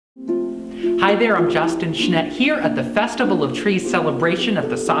Hi there, I'm Justin Schnedt here at the Festival of Trees celebration at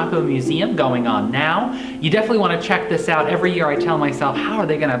the Saco Museum going on now. You definitely want to check this out. Every year I tell myself, how are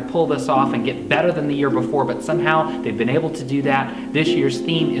they going to pull this off and get better than the year before? But somehow they've been able to do that. This year's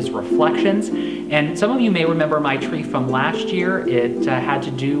theme is Reflections. And some of you may remember my tree from last year. It had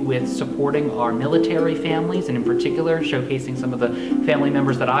to do with supporting our military families, and in particular showcasing some of the family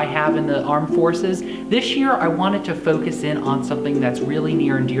members that I have in the armed forces. This year I wanted to focus in on something that's really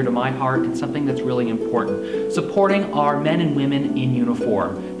near and dear to my heart and something that's really important: supporting our men and women in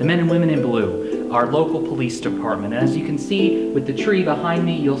uniform, the men and women in blue, our local police department. And as you can see with the tree behind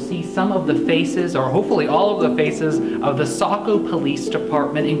me, you'll see some of the faces, or hopefully all of the faces, of the Saco Police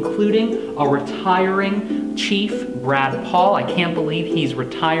Department, including a retiring Chief, Brad Paul. I can't believe he's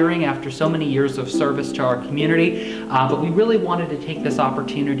retiring after so many years of service to our community, but we really wanted to take this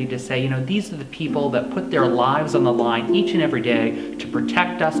opportunity to say, you know, these are the people that put their lives on the line each and every day to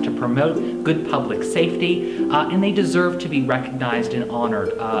protect us, to promote good public safety, and they deserve to be recognized and honored,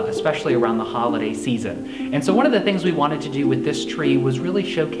 especially around the holiday season. And so one of the things we wanted to do with this tree was really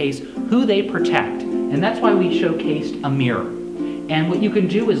showcase who they protect, and that's why we showcased a mirror. And what you can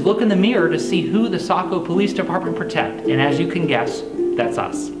do is look in the mirror to see who the Saco Police Department protect, and as you can guess, that's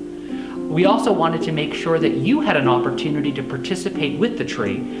us. We also wanted to make sure that you had an opportunity to participate with the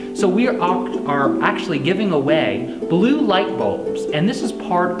tree, so we are actually giving away blue light bulbs, and this is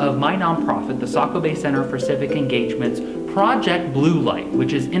part of my nonprofit, the Saco Bay Center for Civic Engagement's Project Blue Light,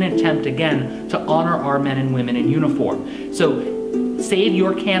 which is an attempt, again, to honor our men and women in uniform. So save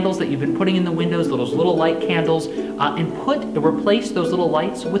your candles that you've been putting in the windows, those little light candles, and replace those little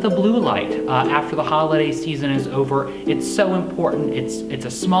lights with a blue light after the holiday season is over. It's so important. It's a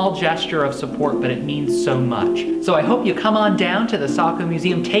small gesture of support, but it means so much. So I hope you come on down to the Saco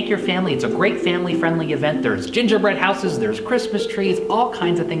Museum, take your family. It's a great family-friendly event. There's gingerbread houses, there's Christmas trees, all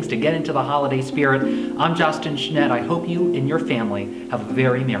kinds of things to get into the holiday spirit. I'm Justin Schnedt. I hope you and your family have a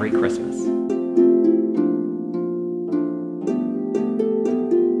very Merry Christmas.